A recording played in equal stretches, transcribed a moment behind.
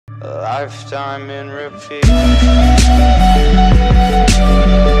a lifetime in repeat.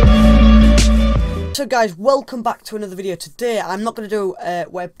 So guys, welcome back to another video. Today I'm not going to do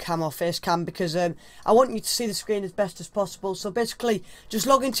webcam or face cam because I want you to see the screen as best as possible. So basically, just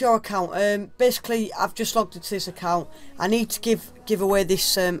log into your account. Basically, I've just logged into this account. I need to give away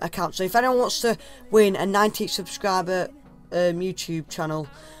this account. So if anyone wants to win a 90 subscriber YouTube channel,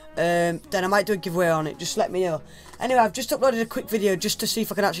 then I might do a giveaway on it. Just let me know. Anyway, I've just uploaded a quick video just to see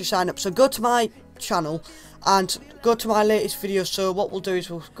if I can actually sign up. So go to my channel and go to my latest video. So what we'll do is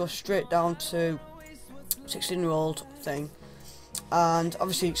we'll go straight down to 16-year-old thing, and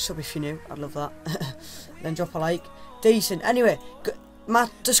obviously sub if you're new, I'd love that. Then drop a like. Decent. Anyway, my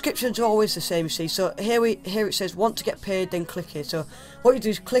descriptions are always the same, you see. So here it says want to get paid, then click here. So what you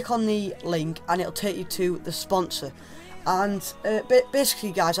do is click on the link and it'll take you to the sponsor. And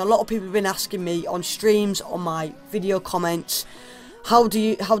basically guys, a lot of people have been asking me on streams, on my video comments, how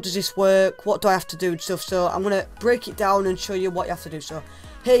does this work, what do I have to do and stuff. So I'm going to break it down and show you what you have to do. So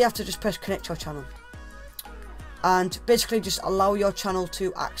here you have to just press connect your channel and basically just allow your channel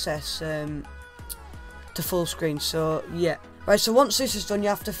to access to full screen. So yeah, right, so once this is done you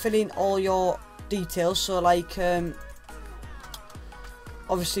have to fill in all your details. So like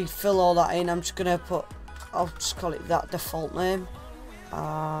obviously fill all that in. I'm just gonna put, I'll just call it that default name,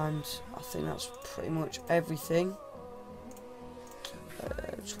 and I think that's pretty much everything.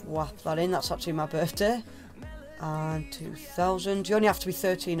 Just whap that in. That's actually my birthday, and 2000. You only have to be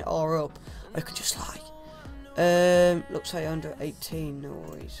 13 or up, or you can just lie. Looks like you're under 18, no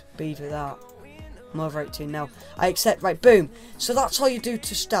worries. Bead with that. I'm over 18 now. I accept, right, boom. So that's all you do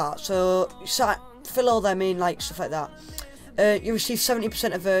to start. So you fill all them in, like stuff like that. You receive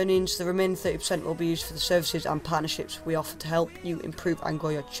 70% of earnings. The remaining 30% will be used for the services and partnerships we offer to help you improve and grow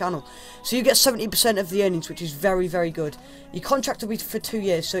your channel. So you get 70% of the earnings, which is very, very good. Your contract will be for 2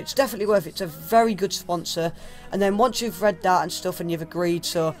 years, so it's definitely worth it. It's a very good sponsor. And then once you've read that and stuff and you've agreed,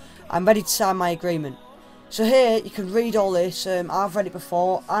 so I'm ready to sign my agreement. So here you can read all this. I've read it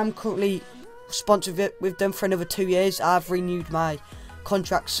before. I'm currently sponsored with them for another 2 years. I've renewed my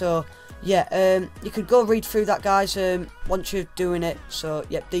contract, so yeah, you could go read through that, guys, once you're doing it. So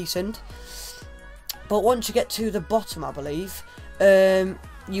yeah, decent. But once you get to the bottom, I believe,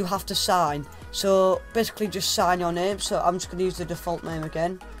 you have to sign. So basically just sign your name. So I'm just going to use the default name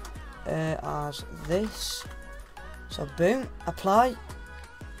again, as this. So boom, apply,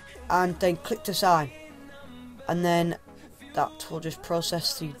 and then click to sign. And then that will just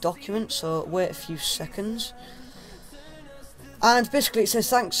process the document, so wait a few seconds. And basically it says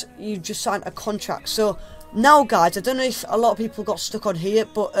thanks, you just signed a contract. So now guys, I don't know if a lot of people got stuck on here,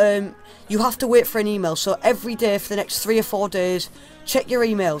 but you have to wait for an email. So every day for the next 3 or 4 days, check your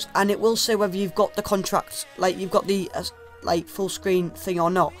emails and it will say whether you've got the contract, like you've got the like full screen thing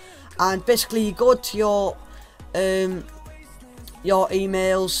or not. And basically you go to your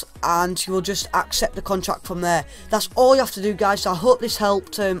emails and you will just accept the contract from there. That's all you have to do, guys. So I hope this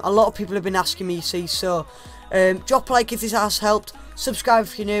helped. A lot of people have been asking me, you see, so drop a like if this has helped, subscribe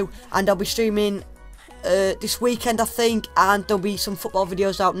if you're new, and I'll be streaming this weekend, I think, and there'll be some football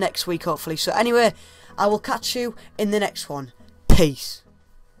videos out next week hopefully. So anyway, I will catch you in the next one. Peace.